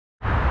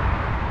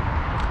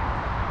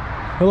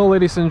Hello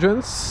ladies and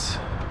gents,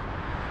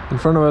 in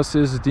front of us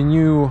is the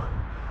new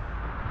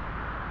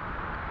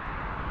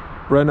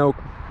Renault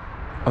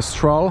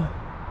Austral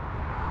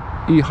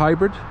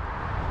e-hybrid,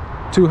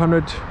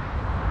 200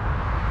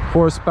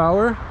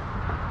 horsepower,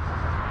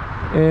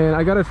 and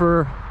I got it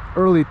for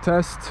early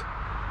test,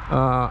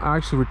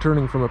 actually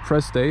returning from a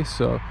press day,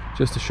 so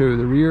just to show you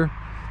the rear.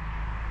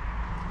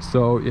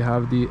 So you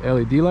have the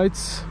LED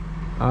lights.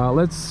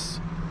 Let's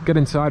get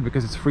inside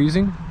because it's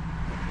freezing.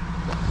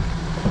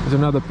 There's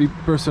another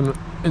person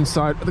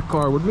inside the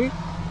car with me,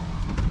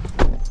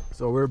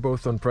 so we're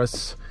both on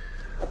press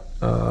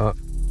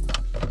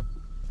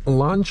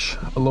lunch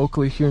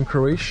locally here in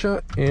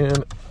Croatia,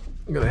 and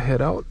I'm gonna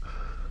head out.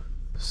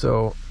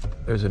 So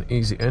there's an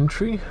easy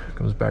entry,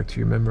 comes back to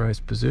your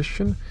memorized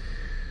position.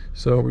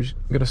 So we're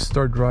gonna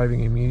start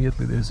driving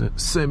immediately. There's a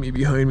semi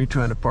behind me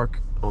trying to park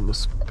on the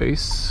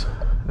space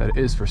that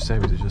is for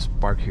semis to just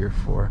park here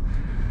for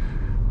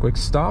a quick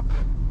stop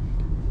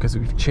because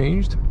we've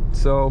changed.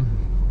 So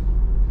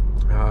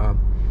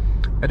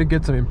I did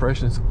get some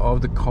impressions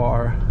of the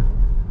car.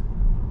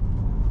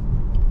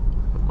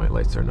 My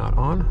lights are not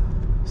on.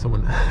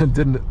 Someone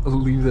didn't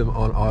leave them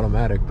on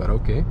automatic, but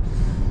okay.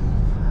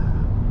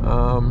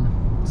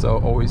 So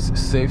always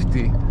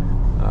safety.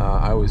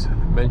 I always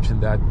mention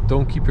that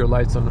don't keep your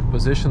lights on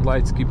position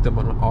lights, keep them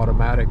on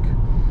automatic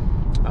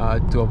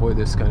to avoid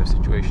this kind of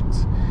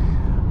situations.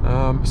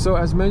 So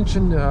as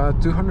mentioned,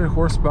 200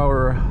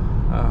 horsepower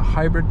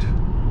hybrid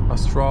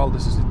Austral.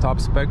 This is the top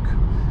spec.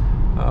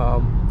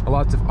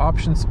 Lots of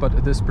options,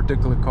 but this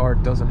particular car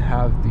doesn't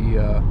have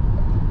the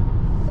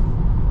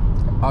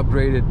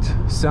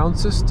upgraded sound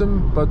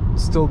system, but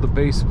still the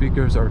bass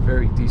speakers are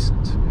very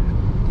decent.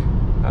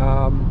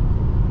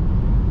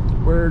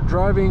 We're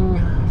driving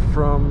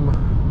from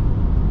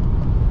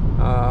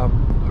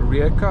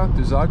Rijeka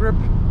to Zagreb.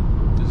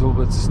 There's a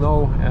little bit of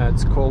snow and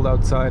it's cold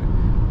outside.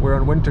 We're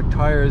on winter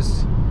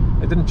tires.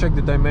 I didn't check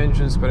the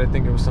dimensions, but I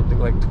think it was something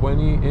like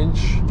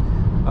 20-inch.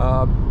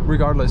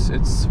 Regardless,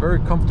 it's very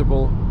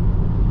comfortable.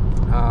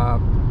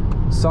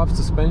 Soft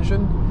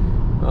suspension,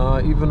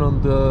 even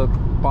on the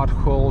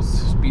potholes,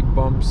 speed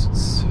bumps,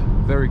 it's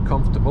very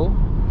comfortable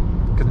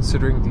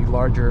considering the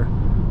larger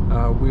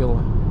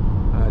wheel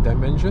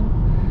dimension.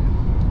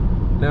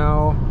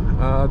 Now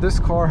this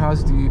car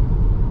has the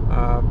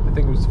I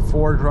think it was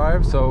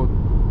 4-drive, so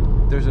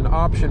there's an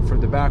option for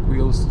the back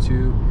wheels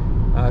to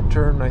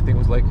turn. I think it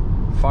was like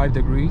 5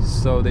 degrees,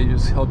 so they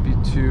just help you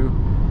to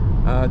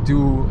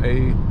do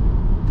a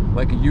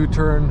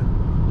U-turn,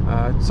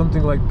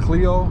 something like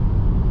Clio.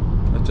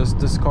 Just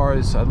this car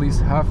is at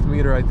least half a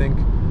meter, I think,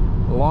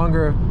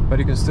 longer, but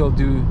you can still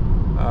do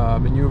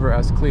maneuver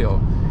as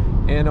Clio,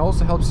 and it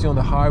also helps you on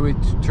the highway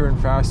to turn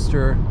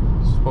faster.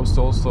 It's supposed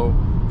to also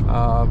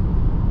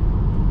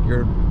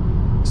you're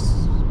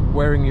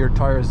wearing your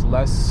tires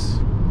less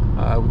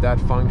with that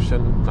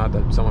function. Not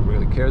that someone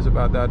really cares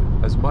about that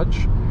as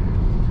much.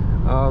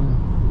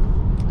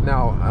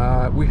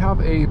 Now we have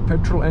a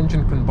petrol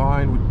engine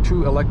combined with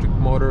 2 electric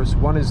motors.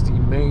 One is the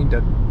main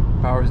that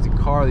powers the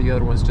car, the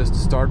other one's just a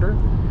starter.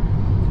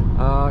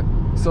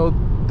 So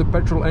the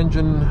petrol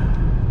engine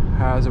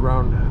has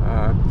around,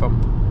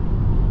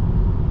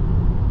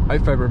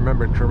 if I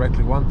remember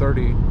correctly,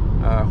 130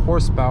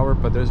 horsepower,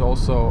 but there's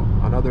also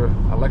another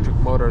electric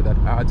motor that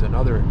adds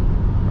another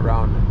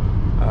around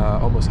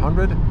almost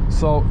 100.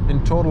 So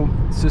in total,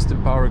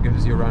 system power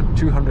gives you around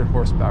 200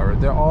 horsepower.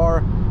 There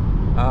are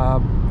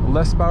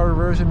less power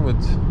version with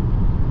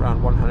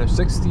around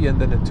 160, and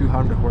then a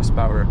 200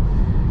 horsepower.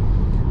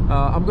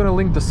 I'm gonna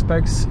link the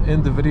specs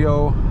in the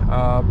video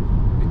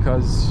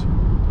because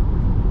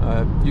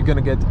you're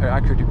gonna get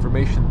accurate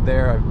information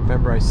there. I've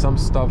memorized some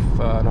stuff,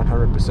 not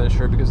 100%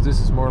 sure, because this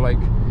is more like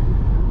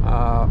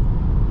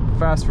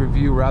fast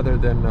review rather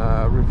than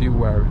review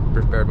where I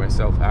prepared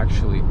myself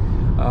actually.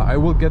 I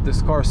will get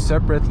this car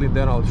separately, and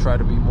then I'll try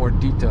to be more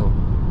detailed.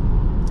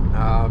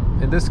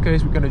 In this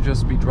case, we're gonna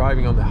just be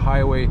driving on the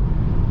highway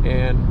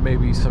and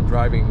maybe some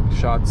driving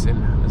shots in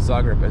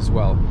Zagreb as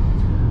well.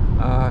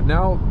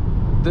 Now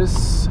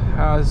this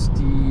has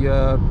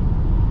the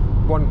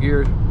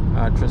 1-gear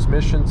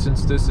transmission.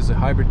 Since this is a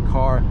hybrid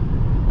car,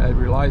 it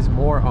relies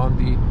more on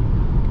the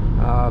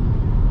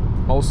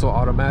also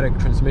automatic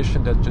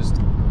transmission that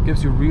just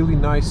gives you really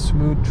nice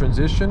smooth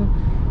transition.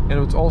 And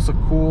what's also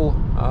cool,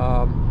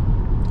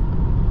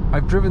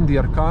 I've driven the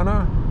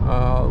Arcana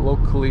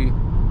locally.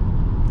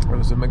 It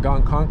was a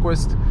Megane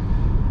Conquest.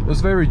 It was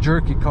a very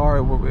jerky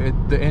car.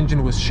 The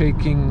engine was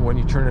shaking when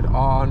you turn it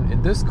on.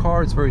 In this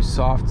car, it's very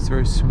soft, it's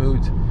very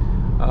smooth.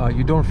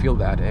 You don't feel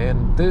that,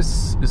 and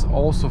this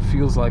also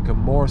feels like a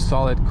more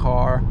solid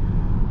car,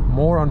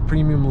 more on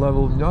premium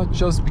level, not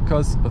just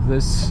because of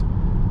this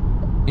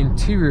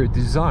interior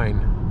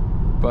design,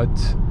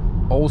 but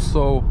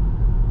also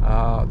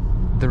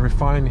the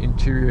refined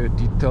interior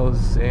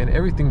details, and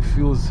everything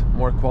feels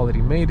more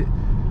quality made.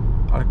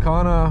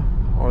 Arcana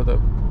or the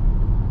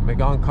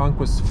Megane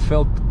Conquest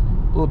felt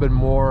a little bit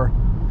more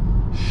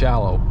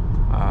shallow,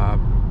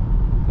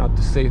 not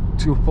to say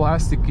too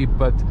plasticky,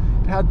 but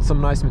It had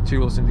some nice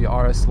materials in the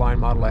RS line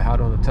model I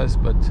had on the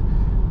test, but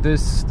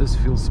this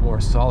feels more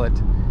solid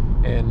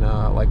and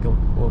like a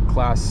little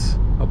class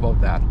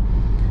above that.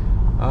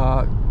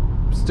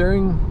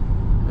 Steering,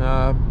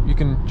 you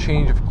can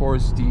change, of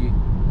course, the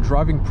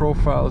driving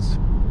profiles,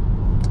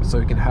 so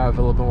you can have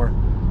a little bit more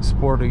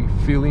sporty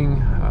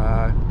feeling,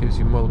 gives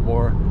you a little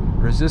more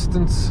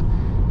resistance,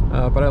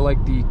 but I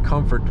like the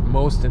comfort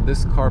most in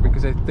this car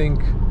because I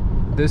think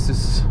this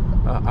is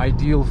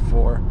ideal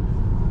for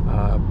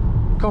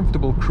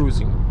comfortable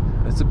cruising.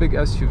 It's a big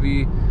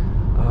SUV.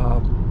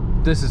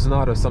 This is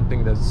not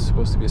something that's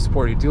supposed to be a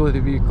sport utility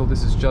vehicle.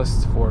 This is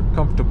just for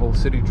comfortable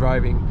city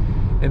driving.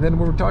 And then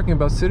when we're talking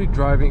about city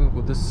driving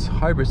with this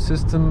hybrid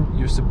system,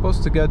 you're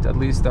supposed to get, at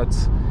least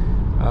that's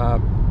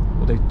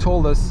what they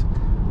told us,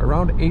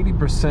 around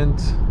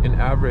 80% in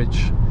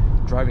average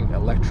driving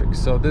electric.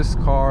 So this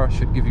car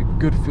should give you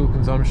good fuel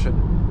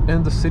consumption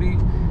in the city.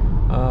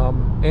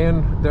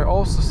 And they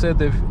also said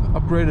they've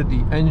upgraded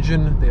the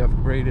engine, they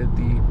upgraded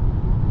the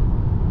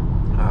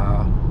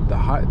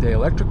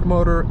electric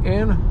motor,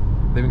 and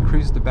they've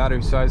increased the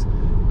battery size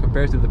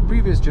compared to the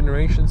previous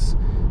generations.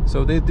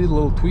 So they did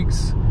little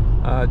tweaks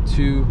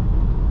to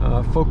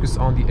focus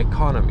on the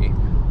economy.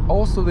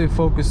 Also, they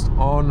focused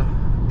on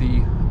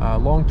the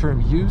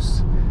long-term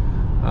use.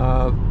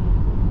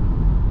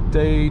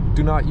 They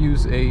do not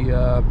use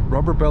a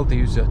rubber belt, they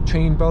use a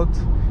chain belt.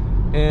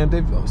 And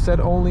they've said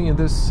only in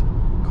this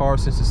car,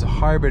 since it's a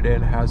hybrid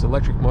and has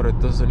electric motor, it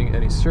doesn't need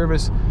any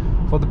service.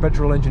 For the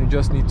petrol engine, you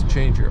just need to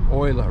change your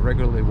oil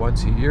regularly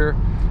once a year,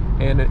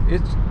 and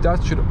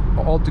that should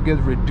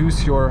altogether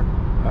reduce your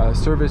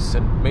service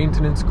and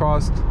maintenance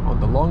cost on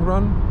the long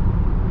run.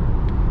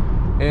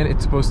 And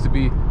it's supposed to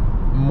be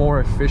more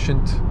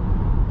efficient,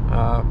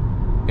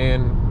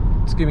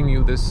 and it's giving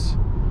you this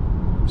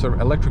sort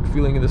of electric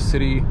feeling in the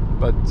city,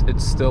 but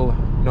it's still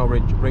no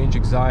range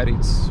anxiety.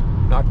 It's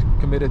not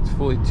committed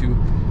fully to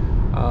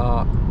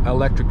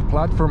electric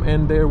platform,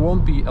 and there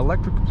won't be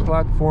electric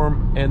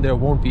platform, and there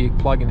won't be a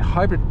plug-in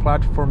hybrid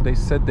platform. They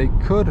said they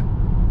could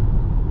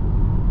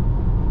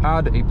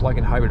add a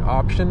plug-in hybrid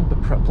option. The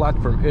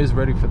platform is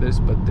ready for this,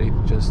 but they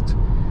just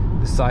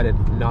decided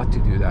not to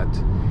do that.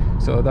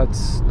 So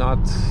that's not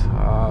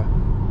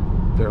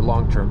their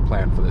long-term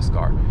plan for this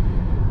car.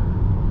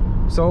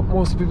 So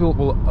most people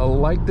will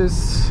like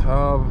this,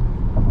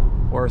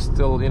 or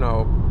still, you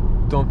know,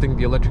 don't think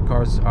the electric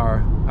cars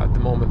are at the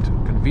moment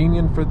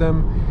convenient for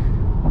them,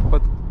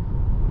 but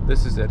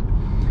this is it.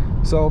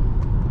 So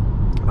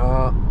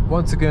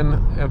once again,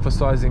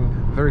 emphasizing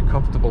very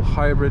comfortable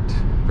hybrid,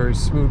 very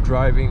smooth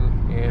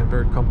driving, and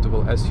very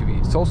comfortable SUV.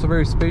 It's also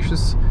very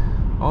spacious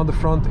on the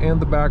front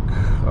and the back.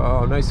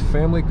 Nice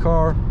family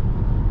car.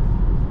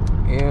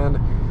 And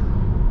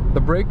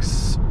the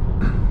brakes,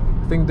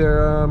 I think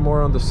they're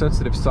more on the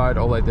sensitive side,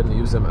 although I didn't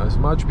use them as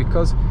much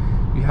because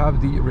you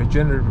have the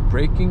regenerative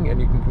braking and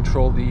you can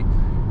control the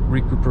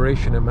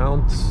recuperation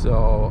amount.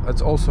 So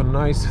that's also a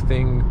nice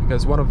thing,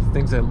 because one of the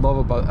things I love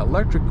about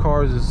electric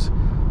cars is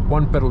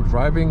one pedal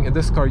driving. In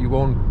this car you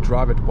won't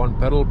drive it one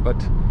pedal,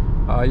 but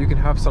you can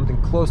have something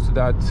close to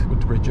that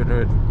with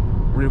regenerative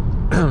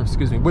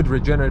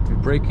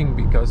braking,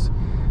 because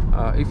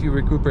if you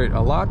recuperate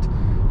a lot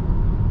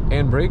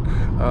and brake,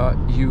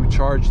 you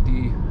charge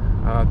the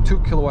 2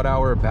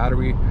 kilowatt-hour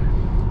battery.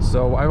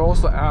 So I've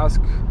also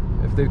asked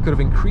if they could have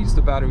increased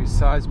the battery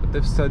size, but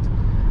they've said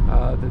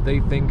that they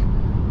think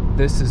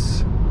this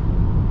is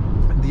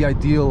the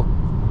ideal,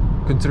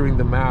 considering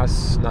the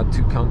mass, not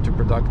to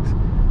counterproduct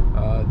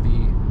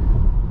the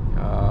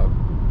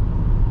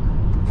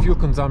fuel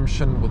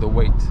consumption with the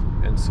weight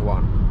and so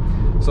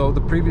on. So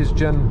the previous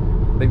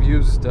gen, they've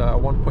used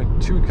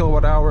 1.2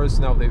 kilowatt hours.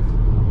 Now they've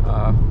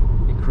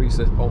increased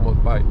it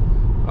almost by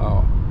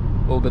a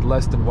little bit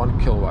less than 1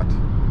 kilowatt.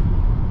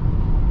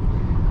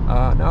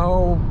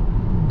 Now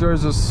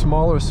there's a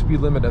smaller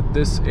speed limit at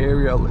this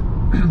area.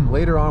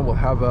 Later on we'll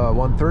have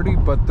 130,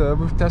 but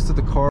we've tested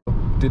the car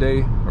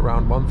today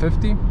around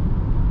 150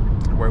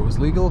 where it was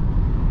legal,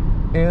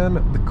 and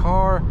the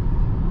car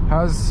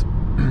has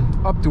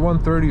up to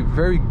 130.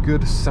 Very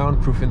good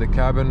soundproof in the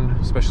cabin,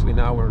 especially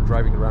now we're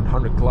driving around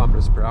 100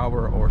 kilometers per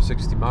hour or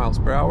 60 miles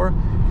per hour.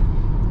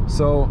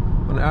 So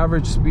on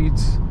average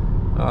speeds,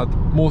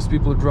 most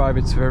people drive,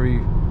 it's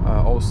very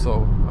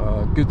also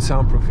good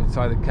soundproof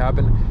inside the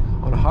cabin.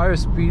 On higher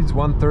speeds,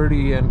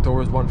 130 and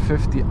towards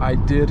 150, I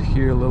did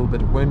hear a little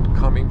bit of wind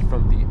coming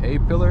from the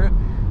A-pillar,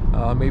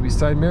 maybe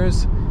side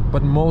mirrors,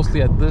 but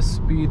mostly at this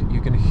speed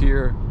you can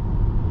hear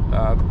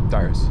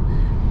tires.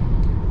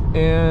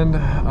 And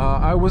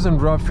I wasn't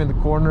rough in the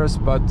corners,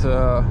 but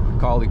a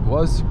colleague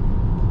was,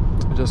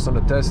 just on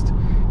a test,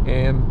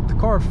 and the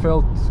car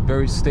felt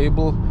very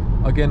stable,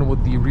 again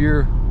with the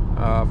rear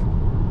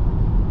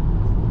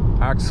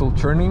axle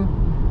turning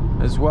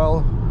as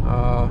well.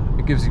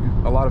 It gives you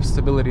a lot of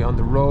stability on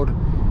the road.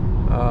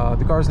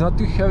 The car is not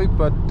too heavy,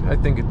 but I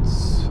think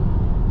it's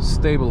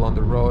stable on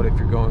the road if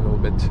you're going a little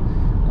bit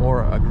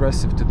more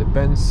aggressive to the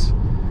bends.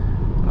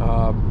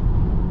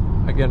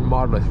 Again,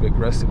 moderately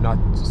aggressive, not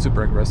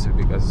super aggressive,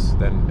 because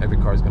then every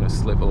car is going to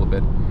slip a little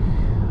bit.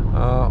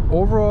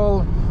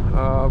 Overall,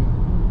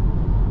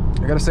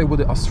 I gotta say with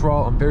the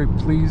Austral, I'm very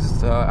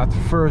pleased. At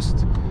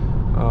first,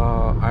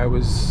 I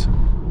was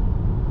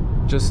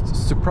just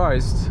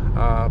surprised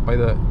by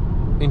the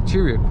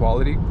interior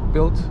quality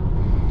built.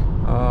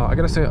 I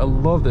gotta say I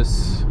love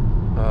this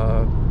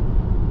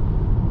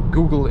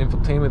Google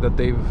infotainment that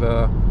they've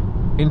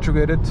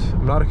integrated.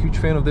 I'm not a huge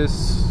fan of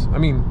this. I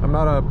mean, I'm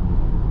not a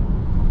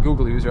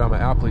Google user, I'm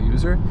an Apple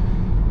user.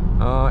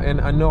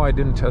 And I know I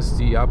didn't test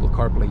the Apple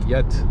CarPlay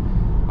yet.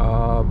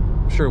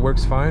 Sure, it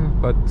works fine,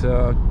 but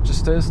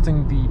just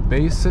testing the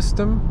base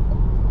system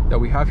that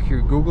we have here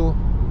at Google,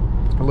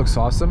 it looks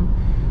awesome.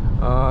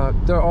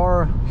 There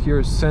are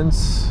here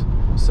scents,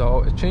 so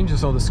it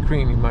changes on the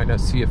screen. You might not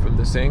see it from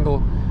this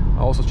angle.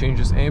 Also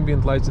changes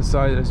ambient lights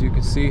inside, as you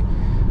can see.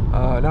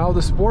 Now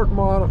the sport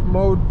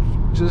mode,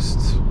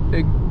 just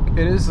it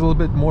is a little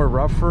bit more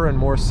rougher and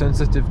more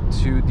sensitive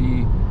to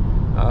the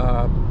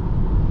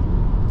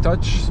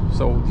touch,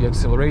 so the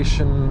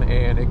acceleration,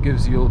 and it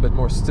gives you a little bit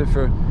more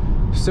stiffer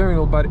steering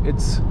wheel, but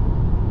it's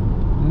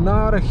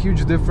not a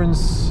huge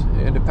difference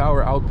in the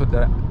power output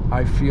that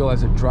I feel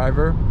as a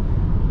driver.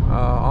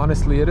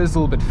 Honestly, it is a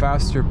little bit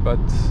faster, but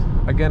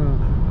again,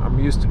 I'm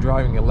used to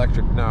driving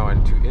electric now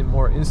and to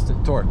more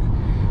instant torque,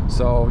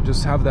 so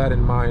just have that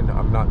in mind.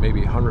 I'm not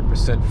maybe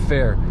 100%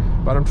 fair,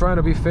 but I'm trying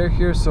to be fair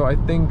here. So I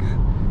think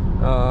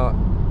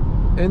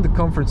in the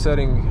comfort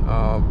setting,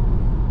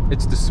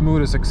 it's the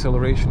smoothest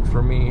acceleration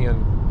for me,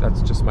 and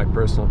that's just my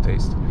personal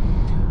taste.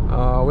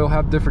 We'll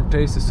have different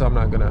tastes, so I'm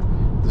not gonna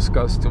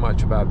discuss too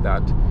much about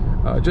that.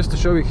 Just to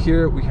show you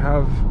here, we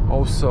have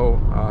also,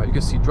 you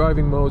can see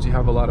driving modes, you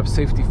have a lot of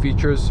safety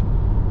features,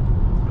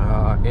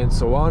 and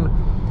so on.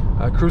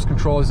 Cruise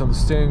control is on the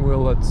steering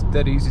wheel. That's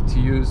dead easy to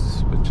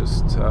use, but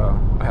just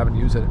I haven't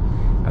used it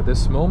at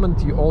this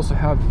moment. You also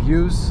have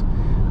views.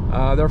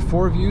 There are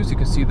 4 views. You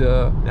can see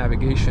the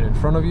navigation in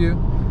front of you.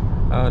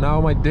 Now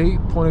my day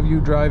point of view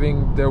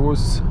driving, there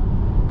was,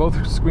 both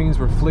screens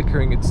were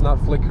flickering. It's not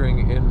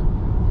flickering in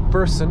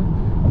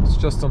person, it's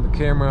just on the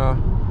camera.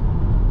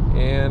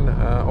 And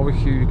over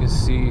here you can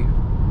see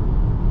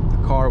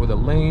the car with a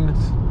lane.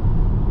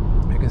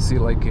 You can see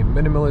like a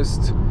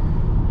minimalist,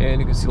 and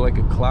you can see like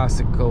a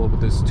classical with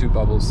those 2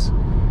 bubbles.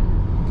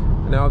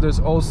 Now there's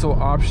also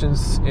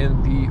options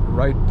in the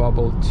right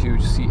bubble to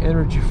see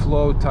energy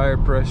flow, tire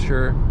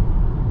pressure.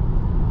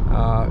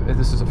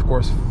 This is of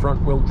course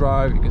front wheel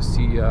drive. You can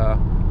see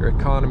your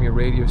economy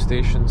radio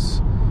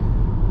stations,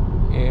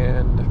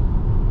 and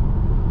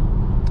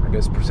I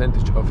guess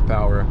percentage of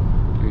power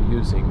you're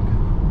using,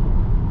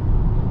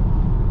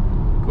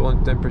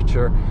 coolant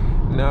temperature.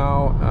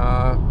 Now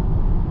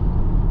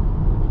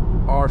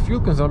our fuel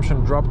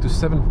consumption dropped to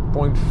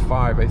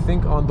 7.5. I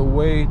think on the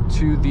way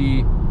to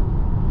the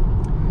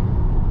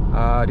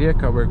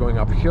Rijeka, we're going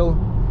uphill.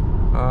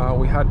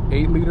 We had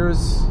 8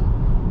 liters,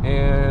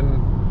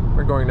 and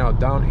we're going now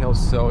downhill,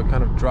 so it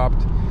kind of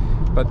dropped.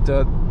 But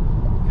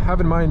have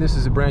in mind, this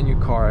is a brand new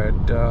car.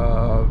 It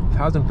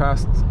hasn't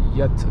passed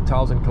yet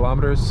 1,000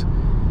 kilometers,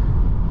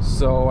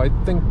 so I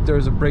think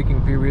there's a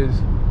braking period.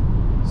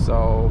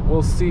 So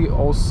we'll see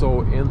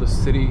also in the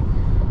city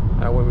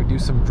when we do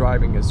some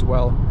driving as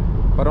well.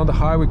 But on the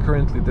highway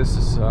currently, this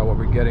is what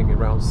we're getting,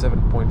 around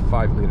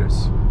 7.5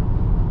 liters.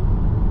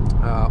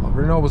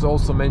 Renault was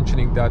also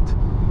mentioning that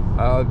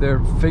their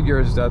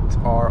figures that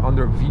are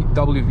under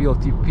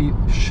WLTP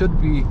should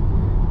be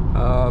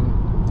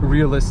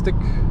realistic,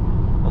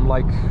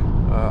 unlike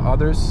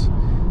others,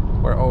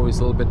 where always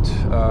a little bit,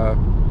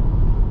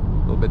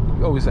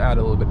 always add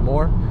a little bit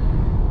more.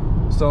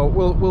 So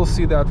we'll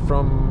see that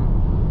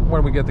from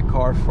when we get the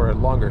car for a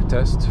longer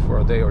test for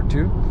a day or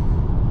 2.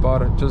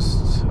 But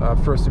just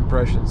first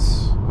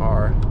impressions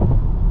are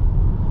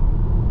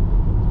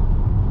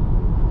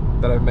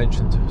that I've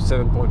mentioned,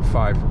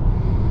 7.5.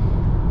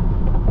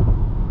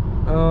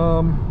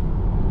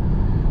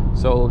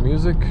 So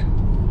music.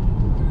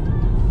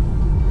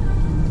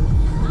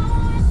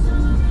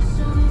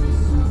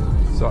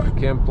 So I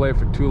can't play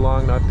for too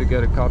long, not to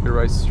get a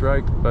copyright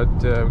strike, but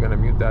I'm gonna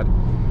mute that.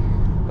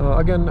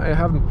 Again, I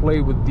haven't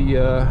played with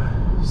the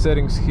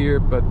settings here,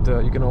 but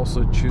you can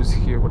also choose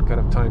here what kind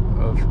of type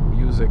of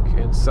music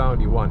and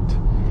sound you want.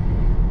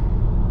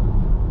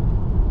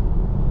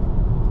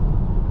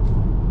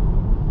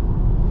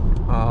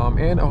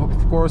 And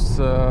of course,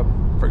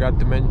 forgot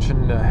to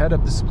mention,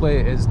 head-up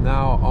display is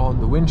now on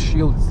the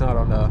windshield. It's not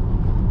on a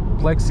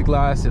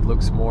plexiglass. It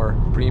looks more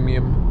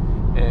premium,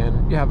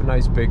 and you have a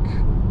nice big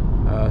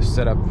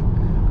setup.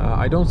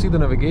 I don't see the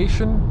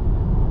navigation,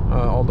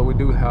 although we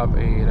do have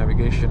a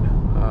navigation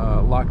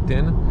locked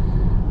in,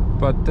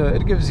 but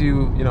it gives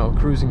you, you know,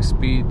 cruising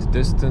speed,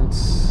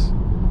 distance.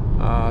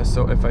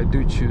 So if I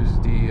do choose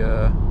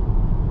the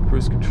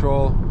cruise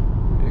control,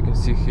 you can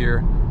see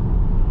here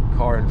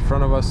car in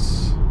front of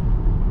us,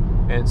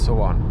 and so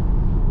on.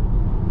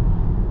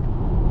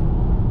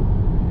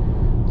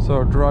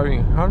 So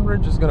driving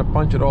 100, just gonna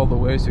punch it all the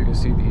way so you can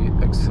see the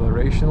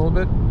acceleration a little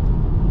bit.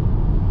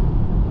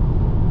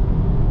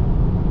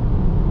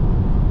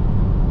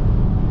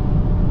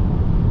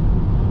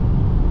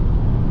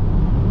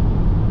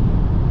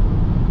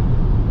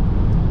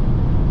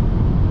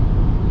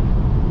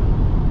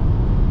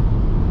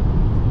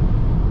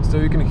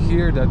 you can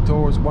hear that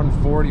towards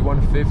 140,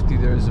 150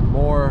 there's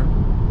more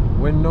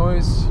wind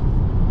noise,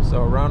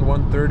 so around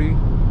 130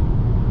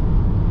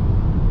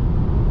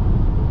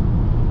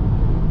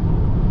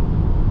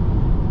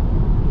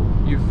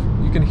 you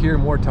can hear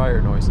more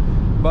tire noise.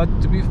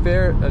 But to be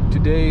fair,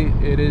 today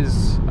it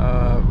is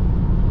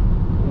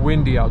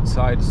windy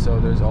outside, so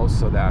there's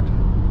also that.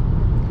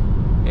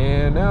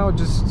 And now,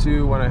 just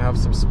to, when I have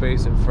some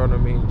space in front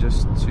of me,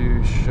 just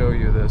to show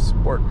you the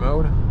sport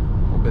mode,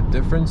 a little bit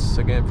difference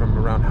again from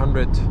around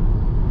 100.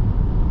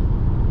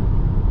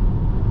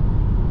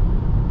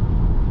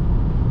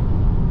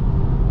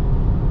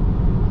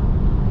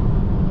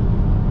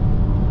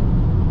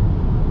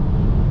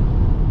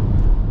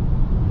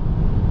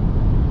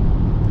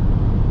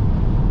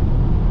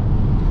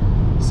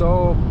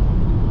 So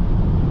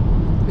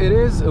it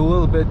is a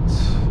little bit,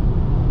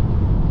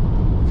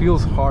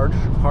 feels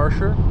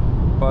harsher,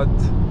 but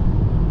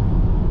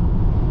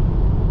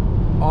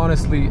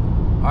honestly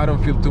I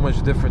don't feel too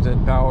much difference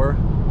in power.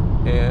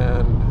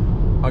 And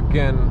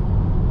again,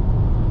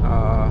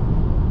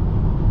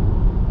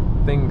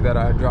 think that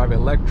I drive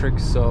electric,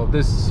 so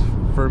this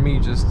for me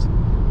just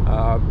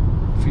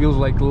feels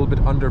like a little bit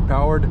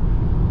underpowered.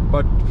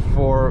 But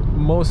for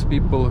most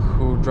people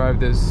who drive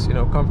this, you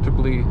know,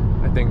 comfortably,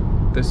 I think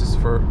this is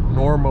for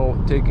normal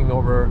taking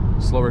over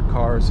slower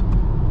cars,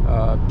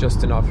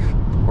 just enough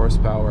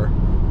horsepower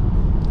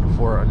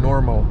for a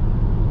normal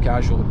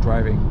casual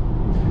driving.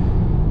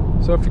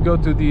 So if you go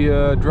to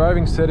the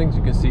driving settings,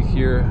 you can see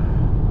here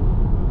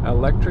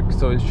electric,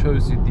 so it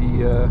shows you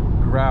the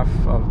graph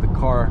of the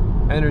car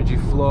energy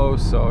flow.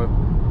 So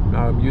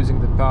now I'm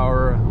using the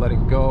power,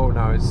 letting go,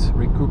 now it's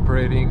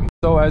recuperating.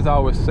 So as I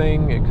was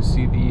saying, you can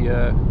see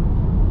the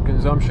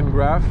consumption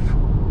graph,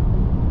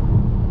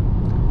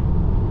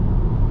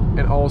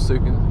 and also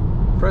you can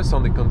press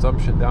on the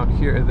consumption down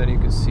here, and then you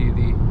can see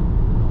the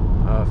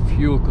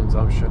fuel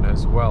consumption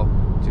as well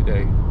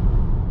today.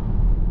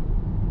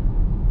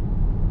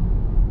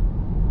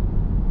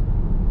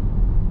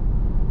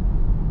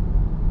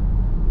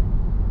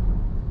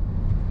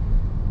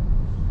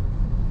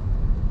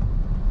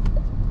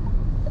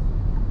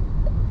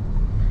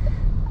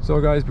 So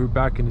guys, we're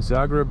back in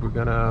Zagreb. We're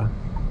gonna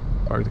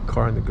park the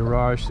car in the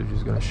garage, so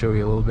just gonna show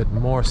you a little bit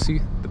more.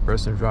 See the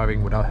person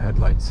driving without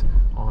headlights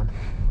on.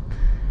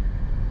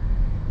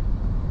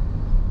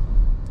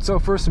 So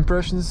first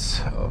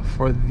impressions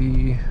for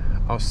the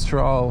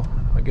Austral.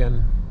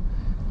 Again,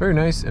 very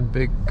nice and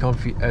big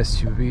comfy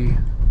SUV,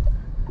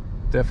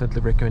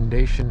 definitely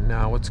recommendation.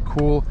 Now what's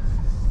cool,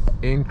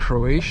 in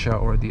Croatia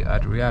or the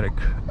Adriatic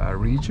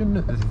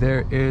region,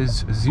 there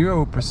is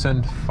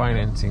 0%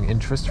 financing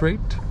interest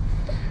rate,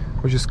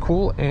 which is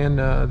cool, and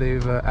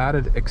they've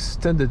added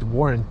extended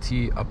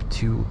warranty up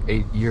to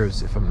 8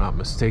 years if I'm not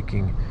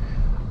mistaken.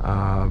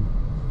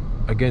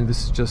 Again,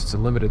 this is just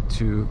limited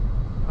to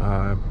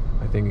I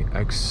think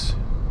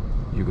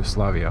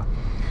ex-Yugoslavia,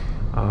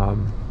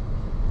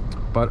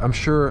 but I'm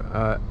sure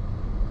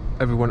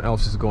everyone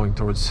else is going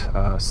towards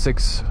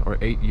 6 or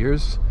 8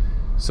 years,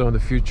 so in the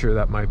future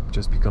that might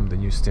just become the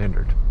new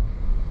standard.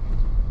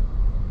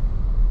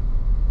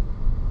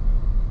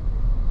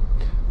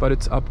 But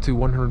it's up to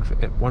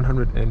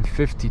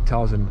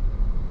 150,000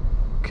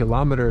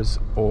 kilometers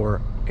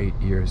or 8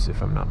 years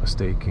if I'm not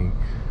mistaken.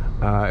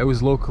 It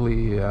was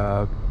locally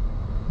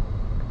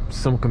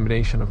some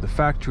combination of the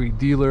factory,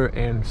 dealer,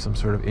 and some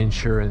sort of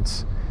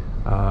insurance.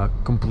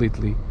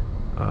 Completely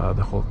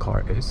the whole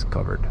car is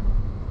covered.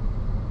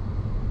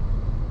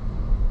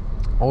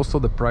 Also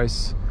the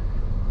price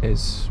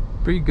is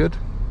pretty good.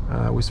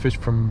 We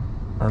switched from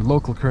our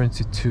local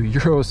currency to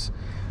euros.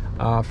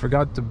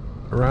 Forgot to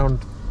around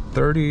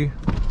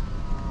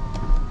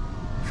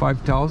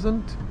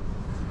 35,000.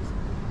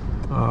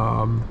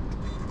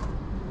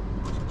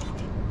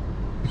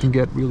 You can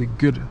get really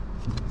good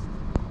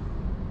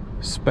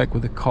spec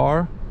with the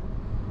car.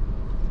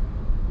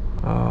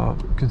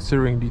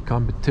 Considering the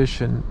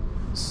competition,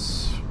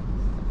 it's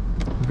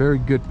a very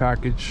good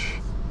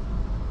package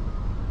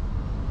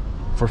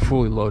for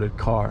fully loaded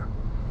car.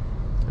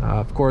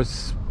 Of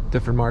course,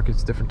 different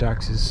markets, different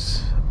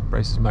taxes,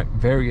 prices might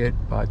vary it,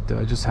 but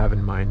just have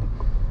in mind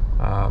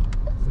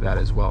that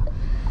as well.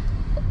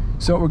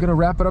 So we're gonna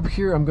wrap it up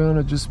here. I'm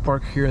gonna just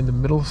park here in the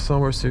middle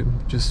somewhere, so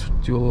just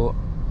do a little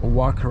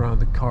walk around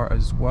the car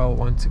as well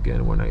once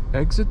again when I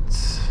exit,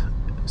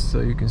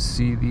 so you can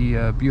see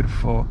the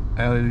beautiful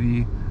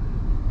LED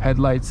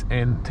headlights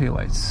and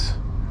taillights.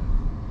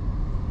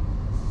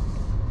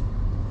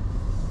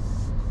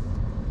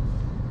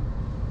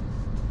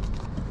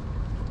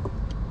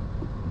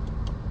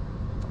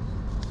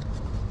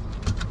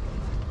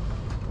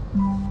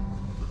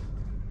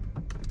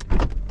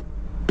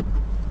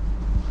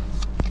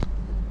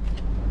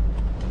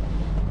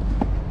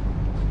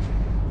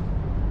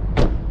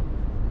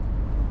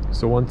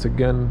 So once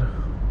again,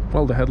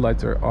 well, the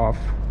headlights are off,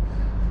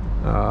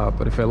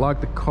 but if I lock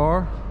the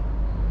car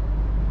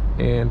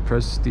and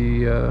press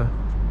the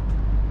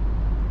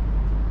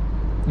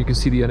you can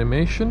see the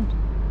animation.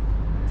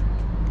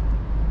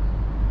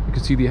 You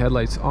can see the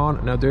headlights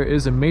on. Now there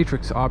is a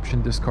matrix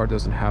option. This car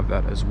doesn't have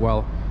that as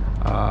well.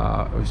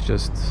 It was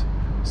just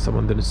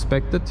someone didn't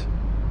inspect it.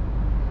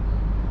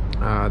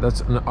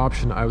 That's an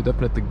option I would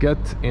definitely get.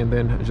 And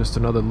then just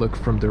another look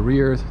from the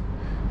rear.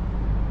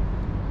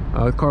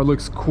 The car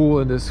looks cool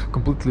in this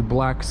completely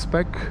black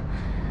spec.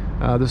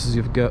 This is,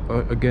 you've got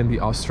again the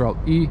Austral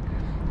E,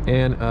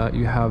 and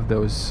you have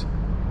those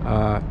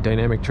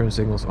dynamic turn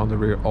signals on the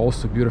rear,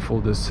 also beautiful.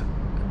 This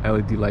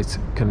LED lights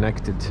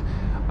connected.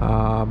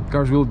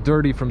 Car's a little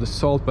dirty from the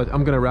salt, but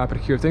I'm gonna wrap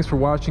it here. Thanks for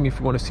watching. If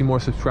you want to see more,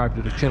 subscribe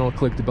to the channel,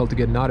 click the bell to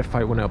get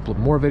notified when I upload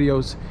more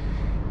videos,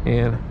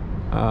 and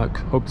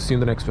hope to see you in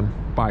the next one.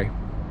 Bye.